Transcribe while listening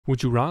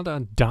Would you rather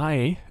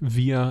die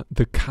via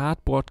the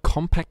cardboard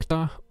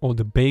compactor or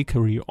the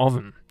bakery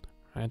oven?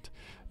 Right?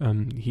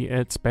 He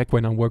adds, back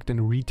when I worked in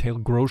a retail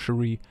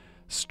grocery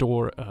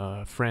store,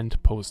 a friend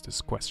posed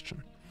this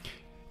question.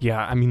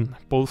 Yeah, I mean,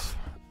 both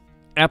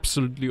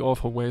absolutely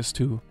awful ways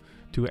to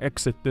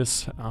exit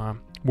this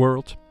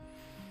world.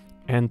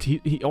 And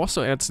he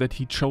also adds that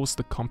he chose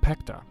the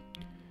compactor.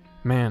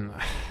 Man,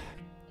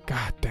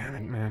 god damn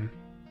it, man.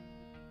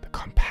 The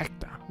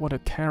compactor. What a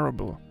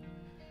terrible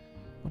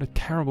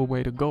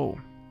way to go.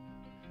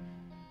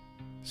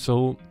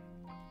 So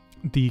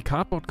the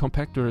cardboard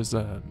compactor is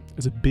a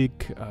big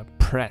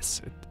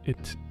press.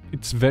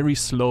 It's very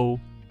slow,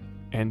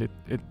 and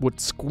it would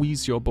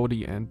squeeze your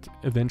body and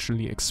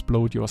eventually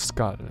explode your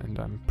skull. And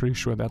I'm pretty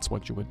sure that's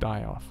what you would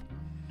die of.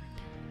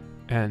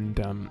 And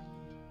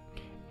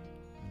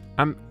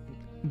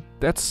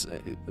that's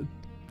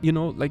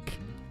like,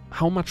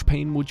 how much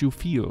pain would you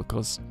feel?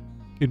 Because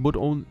it would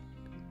only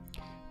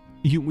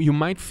you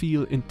might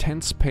feel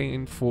intense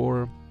pain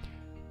for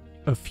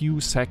a few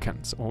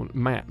seconds or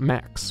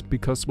max,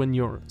 because when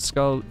your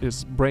skull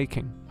is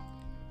breaking,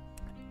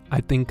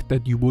 I think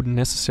that you wouldn't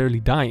necessarily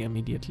die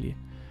immediately.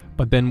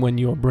 But then when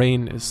your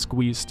brain is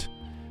squeezed,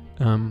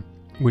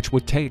 which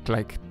would take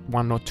like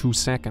 1 or 2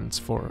 seconds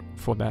for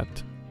the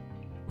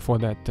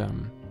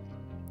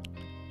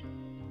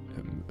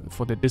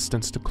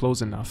distance to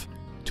close enough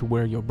to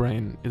where your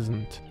brain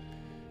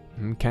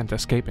can't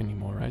escape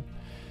anymore, right?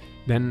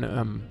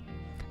 Then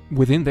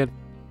within that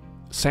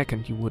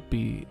second you would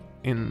be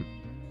in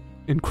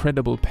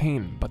incredible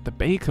pain. But the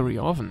bakery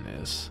oven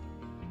is...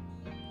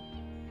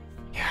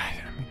 Yeah,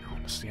 I mean,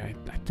 honestly, I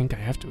think I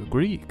have to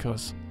agree,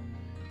 because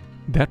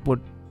that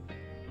would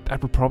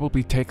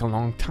probably take a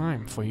long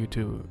time for you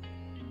to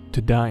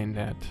die in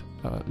that,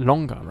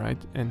 longer, right?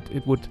 And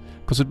it would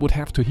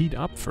have to heat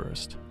up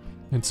first,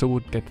 and so it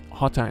would get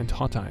hotter and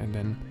hotter, and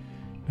then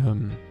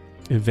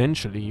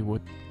eventually you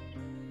would...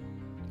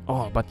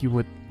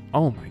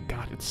 Oh my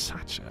god, it's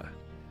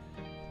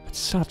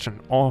such an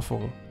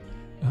awful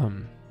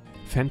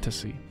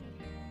fantasy.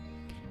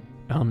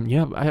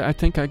 Yeah, I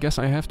guess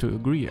I have to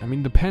agree. I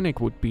mean, the panic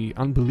would be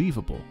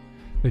unbelievable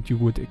that you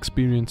would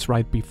experience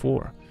right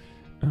before,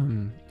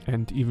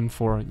 and even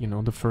for,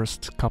 the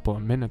first couple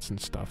of minutes and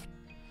stuff.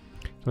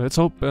 So let's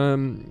hope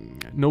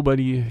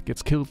nobody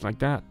gets killed like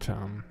that.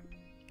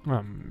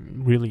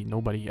 Really,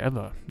 nobody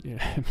ever,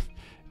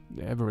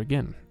 ever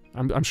again.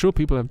 I'm sure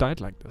people have died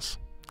like this.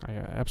 I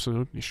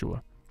absolutely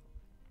sure.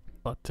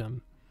 But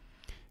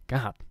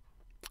God,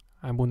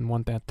 I wouldn't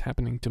want that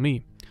happening to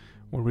me,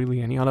 or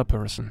really any other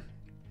person.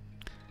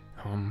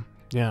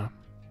 Yeah,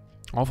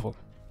 awful,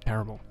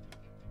 terrible.